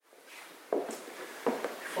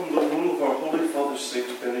From the rule of our Holy Father,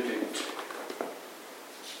 Saint Benedict.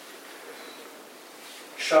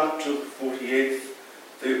 Chapter 48,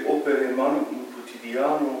 De Opere Manuum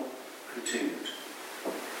Quotidiano, continued.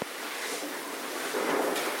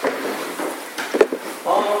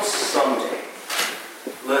 On Sunday,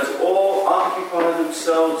 let all occupy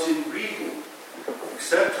themselves in reading,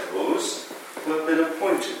 except those who have been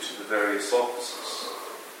appointed to the various offices.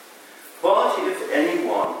 But if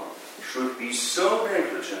anyone should be so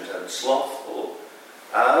negligent and slothful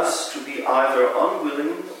as to be either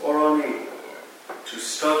unwilling or unable to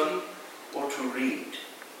study or to read,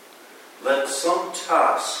 let some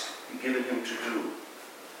task be given him to do,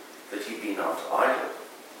 that he be not idle.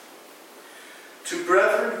 To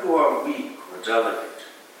brethren who are weak or delicate,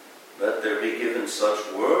 let there be given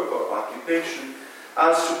such work or occupation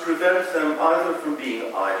as to prevent them either from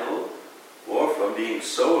being idle or from being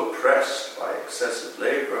so oppressed by excessive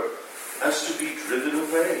labor as to be driven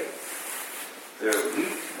away. Their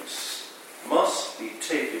weakness must be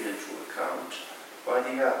taken into account by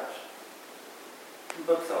the act.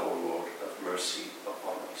 But thou, O Lord, have mercy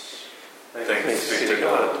upon us. Thanks be to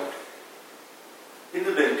God. In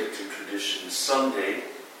the Benedictine tradition, Sunday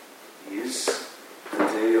is the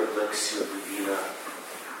day of Lectio Divina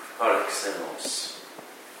par excellence.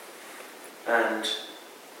 And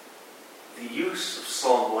the use of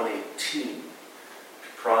Psalm 118,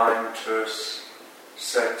 prime, terce,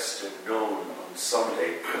 sext, and none on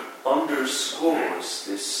Sunday, underscores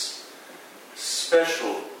this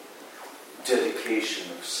special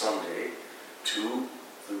dedication of Sunday to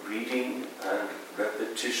the reading and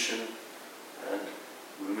repetition and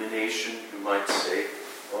rumination, you might say,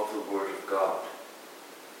 of the Word of God.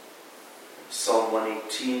 Psalm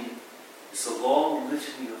 118 is a long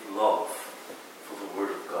litany of love for the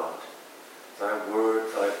Word of God. Thy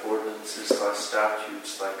word, thy ordinances, thy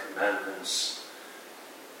statutes, thy commandments.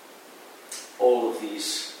 All of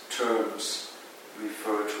these terms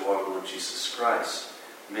refer to our Lord Jesus Christ,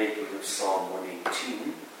 making of Psalm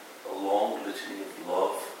 118 a long litany of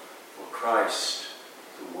love for Christ,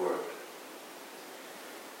 the Word.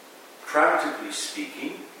 Practically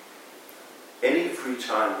speaking, any free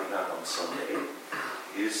time we have on Sunday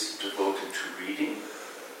is devoted to reading,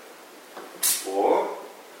 or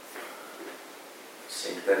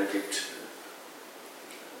Saint Benedict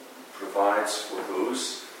provides for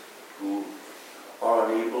those who are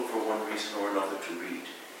unable for one reason or another to read.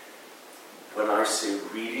 When I say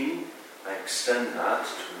reading, I extend that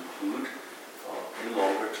to include a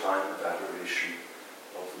longer time of adoration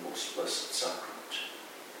of the Most Blessed Sacrament.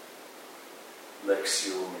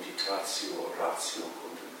 Lectio, meditatio, oratio,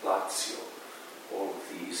 contemplatio, all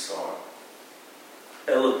of these are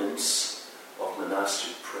elements of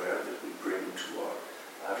monastic prayer that we bring to our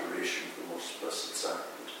adoration of the Most Blessed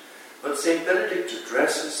Sacrament. But St. Benedict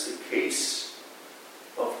addresses the case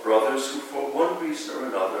of brothers who for one reason or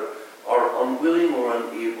another are unwilling or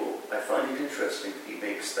unable. I find it interesting that he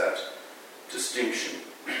makes that distinction.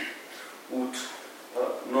 Ut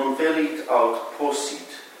non velit aut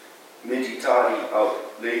possit meditari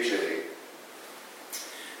aut legere.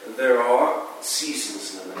 There are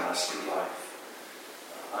seasons in the monastic life.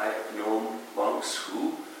 I have known monks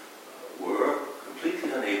who were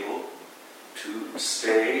completely unable to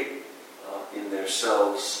stay in their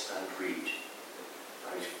cells and read.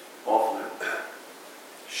 I often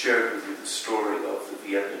shared with you the story of the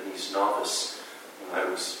Vietnamese novice when I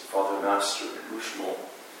was Father Master at Rougemont.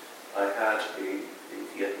 I had a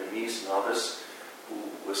Vietnamese novice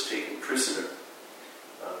who was taken prisoner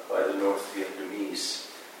by the North Vietnamese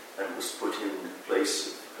and was put in a place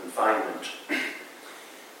of confinement.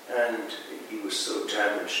 And he was so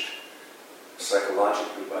damaged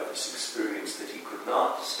psychologically by this experience that he could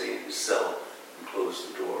not stay in his cell and close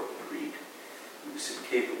the door and read. He was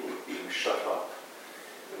incapable of being shut up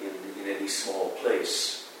in any small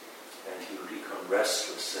place, and he would become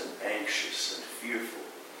restless and anxious and fearful.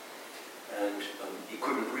 And he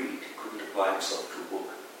couldn't read, he couldn't apply himself to a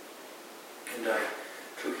book. And I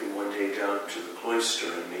took him one day down to the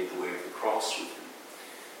cloister and made the way of the cross with him,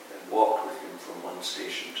 and walked with him from one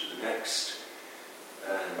station to the next.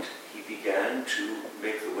 And he began to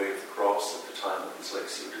make the way of the cross at the time of his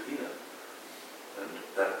Lectio Divina. And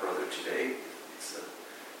that brother today is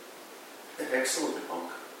an excellent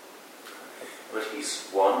monk. But he's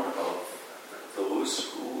one of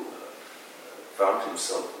those who found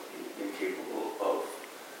himself incapable of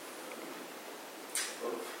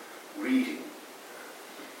reading.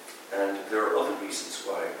 And there are other reasons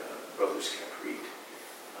why brothers can't read.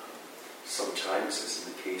 Sometimes, as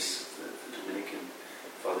in the case of the Dominican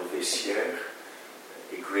Father Vessière,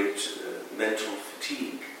 a great mental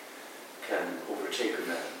fatigue can overtake a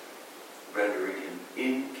man, rendering him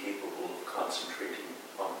incapable of concentrating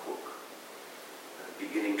on a book.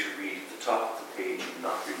 Beginning to read at the top of the page and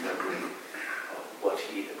not remembering what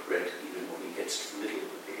he had read even when he gets to the middle of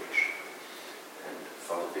the page. And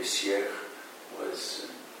Father Bessières was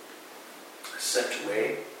sent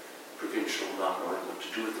away, provincial, not knowing what to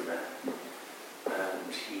do with the man.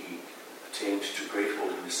 And he attained to great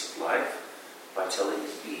holiness of life by telling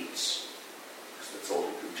his beads, because that's all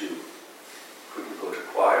he could do. Couldn't go to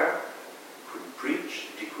choir, couldn't preach,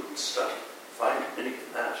 and he couldn't study. Fine, many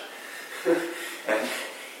of that. And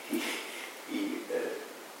he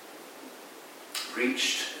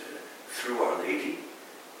reached, through Our Lady,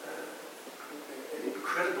 an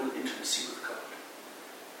incredible intimacy with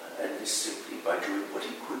God. And this simply by doing what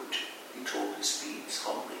he could do. He told his beads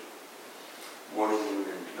humbly, morning, noon,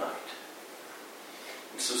 and night.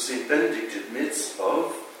 And so St. Benedict admits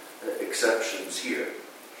of exceptions here.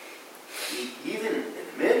 He even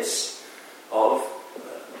admits of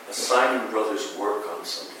assigning brothers work on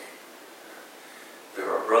Sunday. There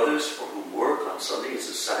are brothers for whom work on Sunday is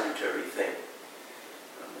a salutary thing.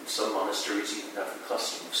 And some monasteries even have the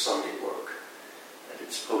custom of Sunday work, and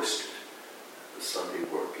it's posted. The Sunday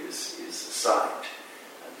work is assigned,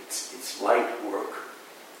 and it's light work,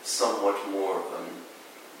 somewhat more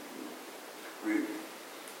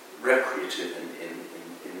recreative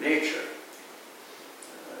in nature,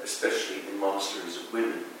 especially in monasteries of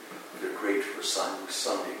women. They're great for assigning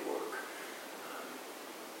Sunday work.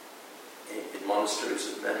 In monasteries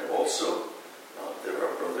of men also, there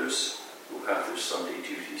are brothers who have their Sunday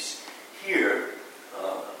duties. Here,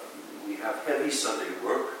 we have heavy Sunday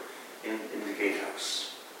work in the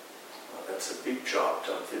gatehouse. That's a big job.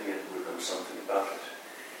 Don Finian would know something about it.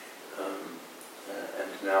 And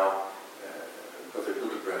now, Brother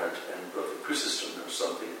Hildebrand and Brother Chrysostom know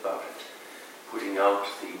something about it. Putting out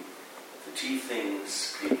the tea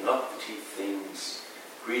things, cleaning up the tea things,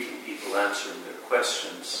 greeting people, answering their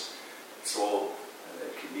questions. It's all,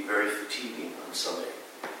 it can be very fatiguing on Sunday.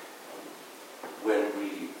 When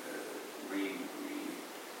we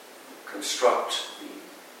construct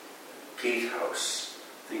the gatehouse,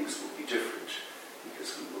 things will be different,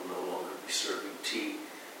 because we will no longer be serving tea,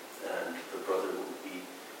 and the brother will be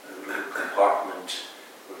in a little compartment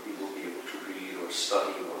where he will be able to read or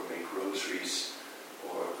study or make rosaries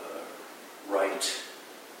or write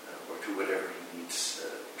or do whatever he needs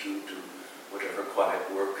to do, whatever quiet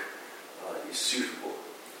work is suitable.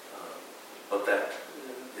 But that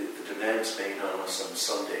the demands made on us on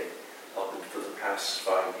Sunday up and for the past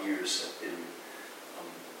 5 years have been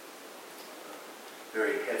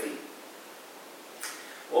very heavy.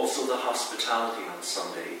 Also the hospitality on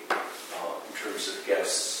Sunday in terms of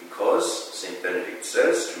guests, because St. Benedict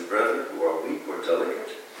says, to brethren who are weak or delicate,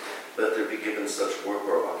 let there be given such work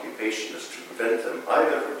or occupation as to prevent them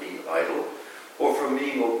either from being idle or from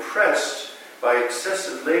being oppressed by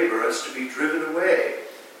excessive labor as to be driven away.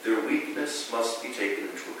 Their weakness must be taken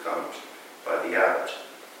into account by the abbot.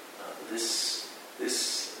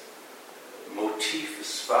 This motif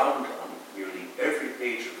is found on nearly every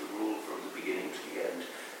page of the rule from the beginning to the end.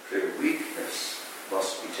 Their weakness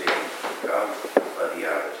must be taken into account by the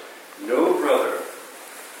abbot. No brother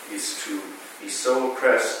is to be so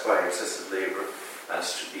oppressed by excessive labor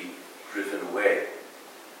as to be driven away.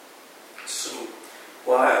 So,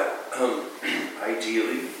 while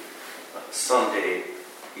ideally Sunday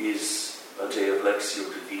is a day of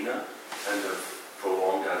Lectio Divina and of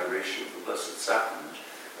prolonged adoration of the Blessed Sacrament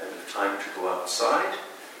and of time to go outside,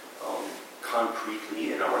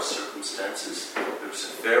 concretely in our circumstances, there's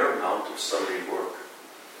a fair amount of Sunday work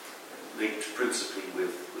linked principally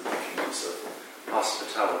with the duties of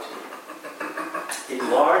hospitality.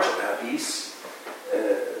 In large abbeys,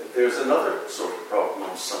 there's another sort of problem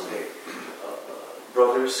on Sunday.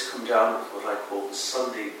 Brothers come down with what I call the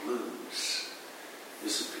Sunday blues.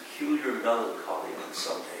 There's a peculiar melancholy on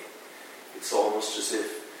Sunday. It's almost as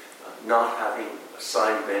if, not having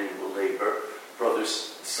assigned manual labor,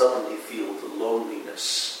 brothers suddenly feel the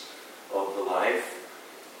loneliness of the life,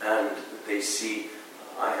 and they see,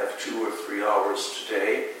 I have 2 or 3 hours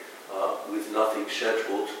today with nothing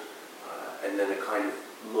scheduled, and then a kind of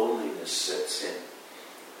loneliness sets in.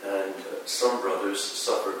 And some brothers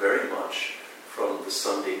suffer very much from the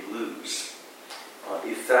Sunday blues.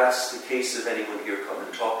 If that's the case of anyone here, come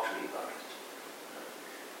and talk to me about it.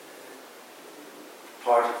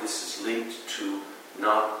 Part of this is linked to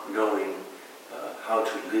not knowing how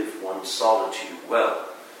to live one's solitude well.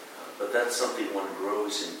 But that's something one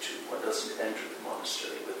grows into. One doesn't enter the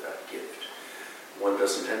monastery with that gift. One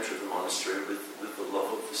doesn't enter the monastery with the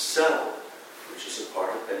love of the cell, which is a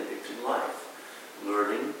part of Benedictine life.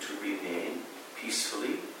 learning to remain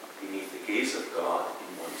peacefully beneath the gaze of God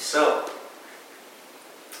in oneself.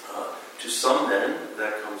 To some men,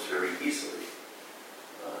 that comes very easily.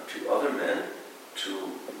 To other men,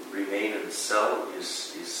 to remain in the cell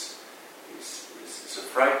is a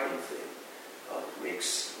frightening thing.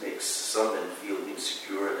 Makes some men feel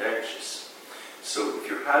insecure and anxious. So if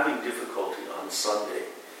you're having difficulty on Sunday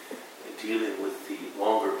dealing with the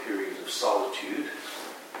longer period of solitude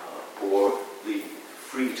or the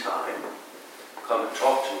free time, come and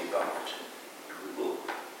talk to me about it. We will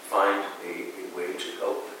find a way to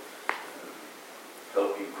help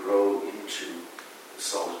you grow into the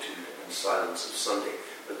solitude and silence of Sunday.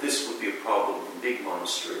 But this would be a problem in big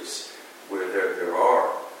monasteries where there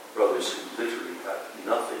are brothers who literally have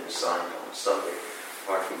nothing assigned on Sunday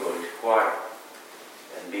apart from going to choir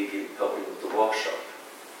and maybe helping with the wash-up.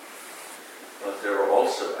 But there are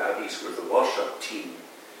also abbeys where the wash-up team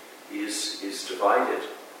is divided,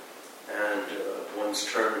 and one's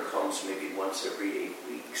turn comes maybe once every 8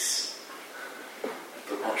 weeks at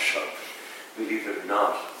the wash-up. Believe it or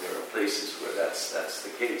not, there are places where that's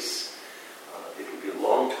the case. It will be a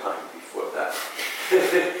long time before that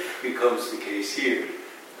becomes the case here.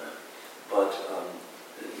 But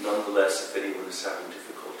nonetheless, if anyone is having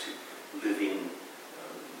difficulty living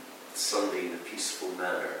Sunday in a peaceful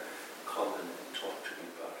manner, come and